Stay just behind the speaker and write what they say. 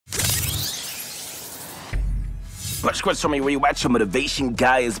Bunch of from me where you at, your motivation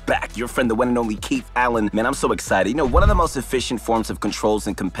guy is back. Your friend, the one and only Keith Allen. Man, I'm so excited. You know, one of the most efficient forms of controls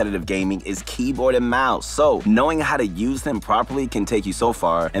in competitive gaming is keyboard and mouse. So knowing how to use them properly can take you so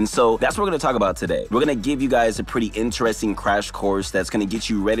far. And so that's what we're going to talk about today. We're going to give you guys a pretty interesting crash course that's going to get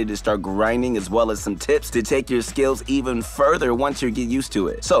you ready to start grinding, as well as some tips to take your skills even further once you get used to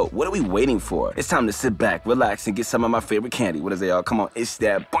it. So what are we waiting for? It's time to sit back, relax, and get some of my favorite candy. What is it, y'all? Come on, it's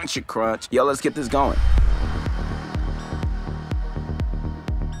that bunch of crunch. Yo, let's get this going.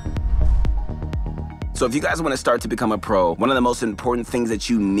 So if you guys want to start to become a pro, one of the most important things that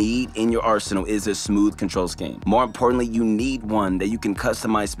you need in your arsenal is a smooth control scheme. More importantly, you need one that you can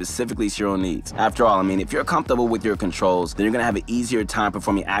customize specifically to your own needs. After all, I mean, if you're comfortable with your controls, then you're going to have an easier time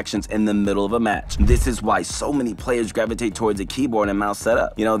performing actions in the middle of a match. This is why so many players gravitate towards a keyboard and mouse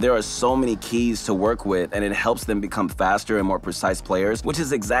setup. You know, there are so many keys to work with, and it helps them become faster and more precise players, which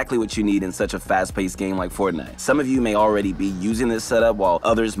is exactly what you need in such a fast-paced game like Fortnite. Some of you may already be using this setup, while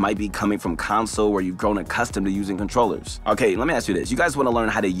others might be coming from console where you've grown accustomed to using controllers. Okay, let me ask you this. You guys want to learn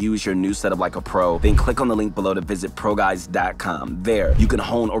how to use your new setup like a pro? Then click on the link below to visit ProGuides.com. There, you can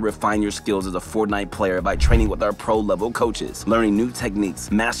hone or refine your skills as a Fortnite player by training with our pro-level coaches, learning new techniques,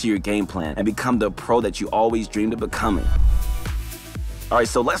 master your game plan, and become the pro that you always dreamed of becoming. Alright,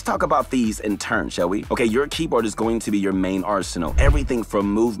 so let's talk about these in turn, shall we? Okay, your keyboard is going to be your main arsenal. Everything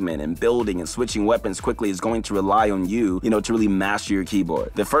from movement and building and switching weapons quickly is going to rely on you, to really master your keyboard.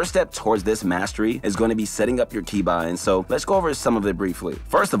 The first step towards this mastery is going to be setting up your keybinds, so let's go over some of it briefly.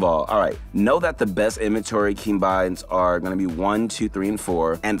 First of all, alright, know that the best inventory keybinds are going to be 1, 2, 3, and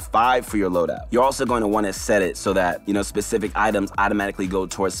 4, and 5 for your loadout. You're also going to want to set it so that, specific items automatically go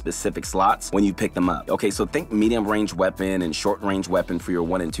towards specific slots when you pick them up. Okay, so think medium range weapon and short range weapon for your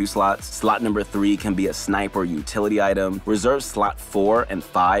 1 and 2 slots. Slot number 3 can be a sniper utility item. Reserve slot 4 and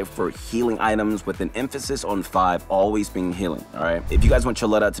 5 for healing items, with an emphasis on 5 always being healing, alright? If you guys want your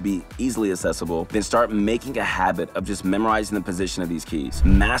loadout to be easily accessible, then start making a habit of just memorizing the position of these keys.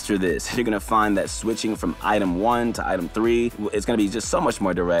 Master this. You're gonna find that switching from item 1 to item 3 is gonna be just so much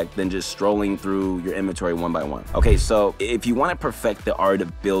more direct than just strolling through your inventory one by one. Okay, so if you want to perfect the art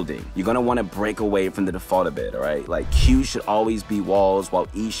of building, you're gonna want to break away from the default a bit, alright? Like Q should always be walls, while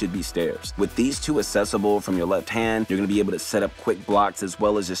E should be stairs. With these two accessible from your left hand, you're going to be able to set up quick blocks as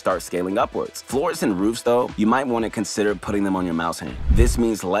well as just start scaling upwards. Floors and roofs though, you might want to consider putting them on your mouse hand. This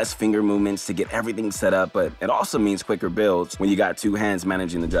means less finger movements to get everything set up, but it also means quicker builds when you got 2 hands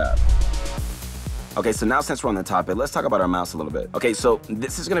managing the job. Okay, so now since we're on the topic, let's talk about our mouse a little bit. Okay, so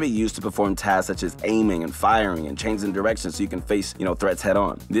this is gonna be used to perform tasks such as aiming and firing and changing direction so you can face, threats head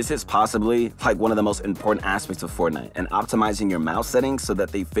on. This is possibly like one of the most important aspects of Fortnite, and optimizing your mouse settings so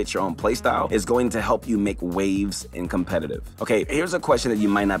that they fit your own playstyle is going to help you make waves in competitive. Okay, here's a question that you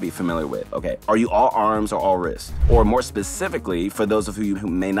might not be familiar with. Okay, are you all arms or all wrists? Or more specifically, for those of you who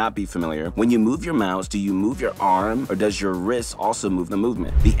may not be familiar, when you move your mouse, do you move your arm or does your wrist also move the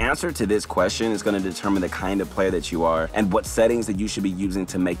movement? The answer to this question is gonna determine the kind of player that you are and what settings that you should be using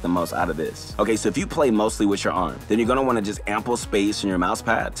to make the most out of this. Okay, so if you play mostly with your arm, then you're gonna wanna just ample space in your mouse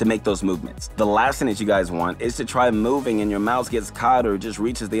pad to make those movements. The last thing that you guys want is to try moving and your mouse gets caught or just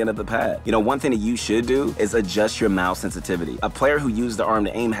reaches the end of the pad. One thing that you should do is adjust your mouse sensitivity. A player who uses the arm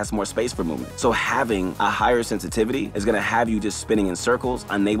to aim has more space for movement. So having a higher sensitivity is gonna have you just spinning in circles,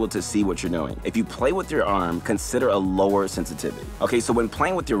 unable to see what you're doing. If you play with your arm, consider a lower sensitivity. Okay, so when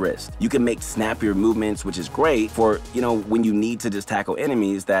playing with your wrist, you can make snappier movements, which is great for, when you need to just tackle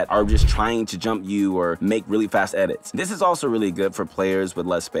enemies that are just trying to jump you or make really fast edits. This is also really good for players with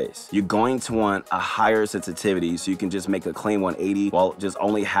less space. You're going to want a higher sensitivity so you can just make a clean 180 while just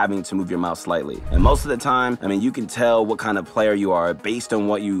only having to move your mouse slightly. And most of the time, you can tell what kind of player you are based on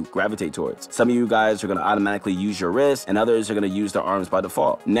what you gravitate towards. Some of you guys are gonna automatically use your wrist, and others are gonna use their arms by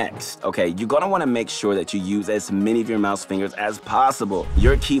default. Next, okay, you're gonna wanna make sure that you use as many of your mouse fingers as possible.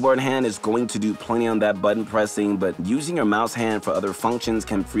 Your keyboard hand is going to do plenty on that button pressing, but using your mouse hand for other functions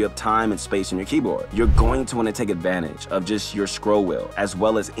can free up time and space on your keyboard. You're going to want to take advantage of just your scroll wheel as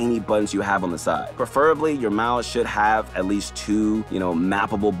well as any buttons you have on the side. Preferably, your mouse should have at least 2,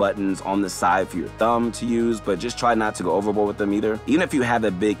 mappable buttons on the side for your thumb to use, but just try not to go overboard with them either. Even if you have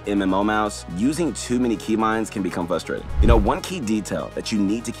a big MMO mouse, using too many keybinds can become frustrating. One key detail that you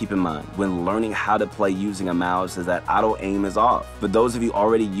need to keep in mind when learning how to play using a mouse is that auto aim is off. For those of you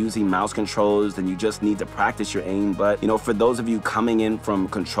already using mouse controls controllers, then you just need to practice your aim. But, you know, for those of you coming in from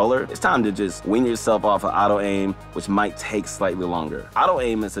controller, it's time to just wean yourself off of auto aim, which might take slightly longer. Auto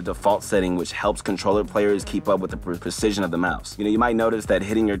aim is a default setting which helps controller players keep up with the precision of the mouse. You know, you might notice that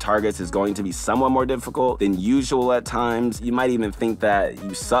hitting your targets is going to be somewhat more difficult than usual at times. You might even think that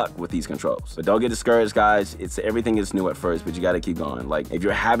you suck with these controls. But don't get discouraged, guys. Everything is new at first, but you got to keep going. Like, if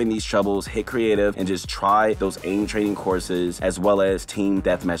you're having these troubles, hit creative and just try those aim training courses as well as team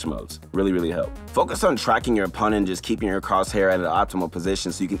deathmatch modes. Really help. Focus on tracking your opponent and just keeping your crosshair at an optimal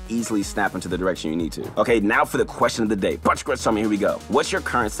position so you can easily snap into the direction you need to. Okay, now for the question of the day. Here we go. What's your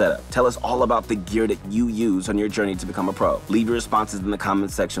current setup? Tell us all about the gear that you use on your journey to become a pro. Leave your responses in the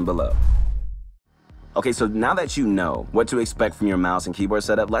comment section below. Okay, so now that you know what to expect from your mouse and keyboard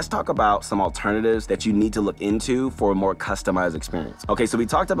setup, let's talk about some alternatives that you need to look into for a more customized experience. Okay, so we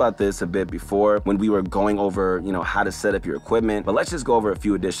talked about this a bit before when we were going over, you know, how to set up your equipment, but let's just go over a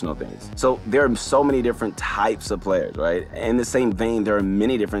few additional things. So there are so many different types of players, right? In the same vein, there are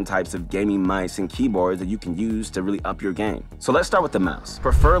many different types of gaming mice and keyboards that you can use to really up your game. So let's start with the mouse.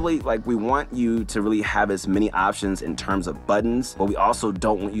 Preferably, like, we want you to really have as many options in terms of buttons, but we also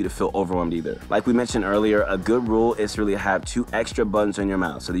don't want you to feel overwhelmed either. Like we mentioned earlier, a good rule is to really have 2 extra buttons on your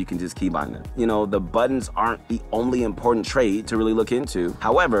mouse so that you can just keep on them. You know, the buttons aren't the only important trait to really look into.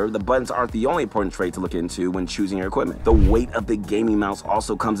 However, the buttons aren't the only important trait to look into when choosing your equipment. The weight of the gaming mouse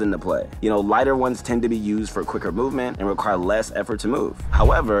also comes into play. You know, lighter ones tend to be used for quicker movement and require less effort to move.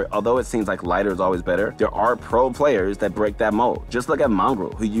 However, although it seems like lighter is always better, there are pro players that break that mold. Just look at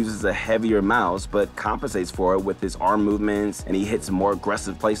Mongrel, who uses a heavier mouse but compensates for it with his arm movements, and he hits a more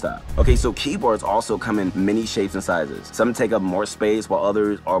aggressive playstyle. Okay, so keyboards also come in many shapes and sizes. Some take up more space while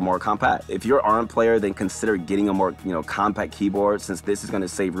others are more compact. If you're an ARM player, then consider getting a more, compact keyboard, since this is going to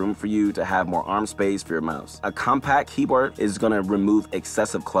save room for you to have more arm space for your mouse. A compact keyboard is going to remove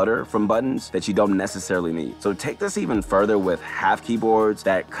excessive clutter from buttons that you don't necessarily need. So take this even further with half keyboards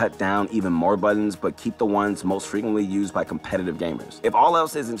that cut down even more buttons, but keep the ones most frequently used by competitive gamers. If all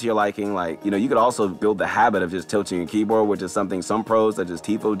else isn't to your liking, you could also build the habit of just tilting your keyboard, which is something some pros such as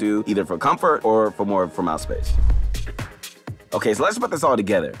Tifo do, either for comfort or for more mouse space. Okay, so let's put this all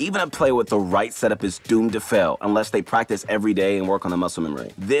together. Even a player with the right setup is doomed to fail unless they practice every day and work on the muscle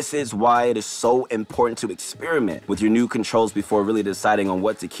memory. This is why it is so important to experiment with your new controls before really deciding on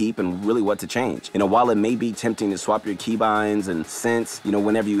what to keep and really what to change. While it may be tempting to swap your keybinds and sense,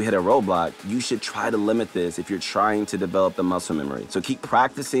 whenever you hit a roadblock, you should try to limit this if you're trying to develop the muscle memory. So keep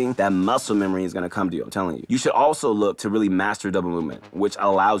practicing. That muscle memory is gonna come to you, I'm telling you. You should also look to really master double movement, which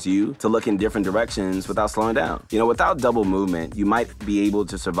allows you to look in different directions without slowing down. Without double movement, you might be able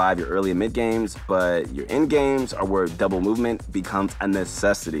to survive your early and mid games, but your end games are where double movement becomes a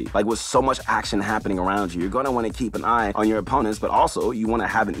necessity. Like, with so much action happening around you, you're gonna wanna keep an eye on your opponents, but also you wanna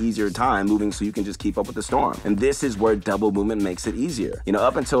have an easier time moving so you can just keep up with the storm. And this is where double movement makes it easier.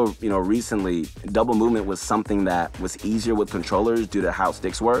 Up until, recently, double movement was something that was easier with controllers due to how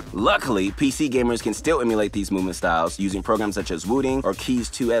sticks work. Luckily, PC gamers can still emulate these movement styles using programs such as Wooting or Keys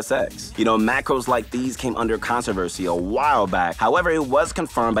 2SX. Macros like these came under controversy a while back. However, it was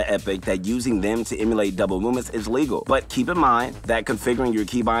confirmed by Epic that using them to emulate double movements is legal. But keep in mind that configuring your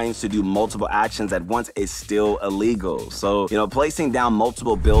keybinds to do multiple actions at once is still illegal. So, placing down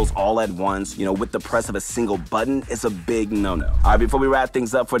multiple builds all at once, with the press of a single button is a big no-no. All right, before we wrap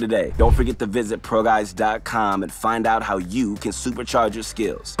things up for today, don't forget to visit ProGuides.com and find out how you can supercharge your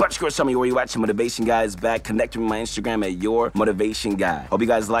skills. But show me where you at. Your motivation guy is back. Connect with my Instagram at Your Motivation Guy. Hope you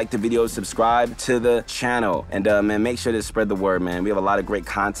guys like the video. Subscribe to the channel, and man, make sure to spread the word, man. We have a lot of great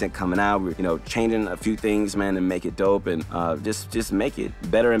content coming out. We're, changing a few things, man, and make it dope, and just make it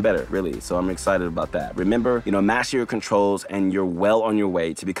better and better, really. So I'm excited about that. Remember, master your controls, and you're well on your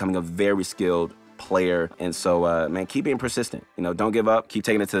way to becoming a very skilled player. And so, man, keep being persistent. Don't give up. Keep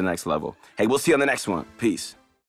taking it to the next level. Hey, we'll see you on the next one. Peace.